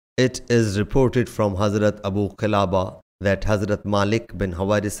It is reported from Hazrat Abu Qilaba that Hazrat Malik bin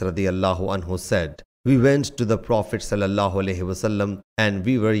Hawaris radiyallahu anhu said, "We went to the Prophet sallallahu alaihi wasallam and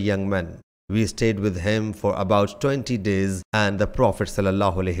we were young men. We stayed with him for about 20 days and the Prophet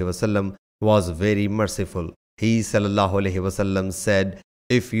sallallahu alaihi wasallam was very merciful. He sallallahu alaihi wasallam said,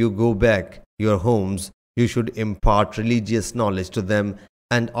 if you go back your homes, you should impart religious knowledge to them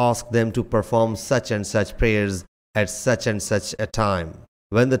and ask them to perform such and such prayers at such and such a time.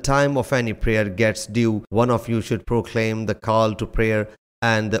 When the time of any prayer gets due, one of you should proclaim the call to prayer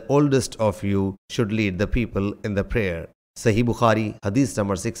and the oldest of you should lead the people in the prayer." Sahih Bukhari, Hadith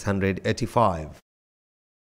number 685.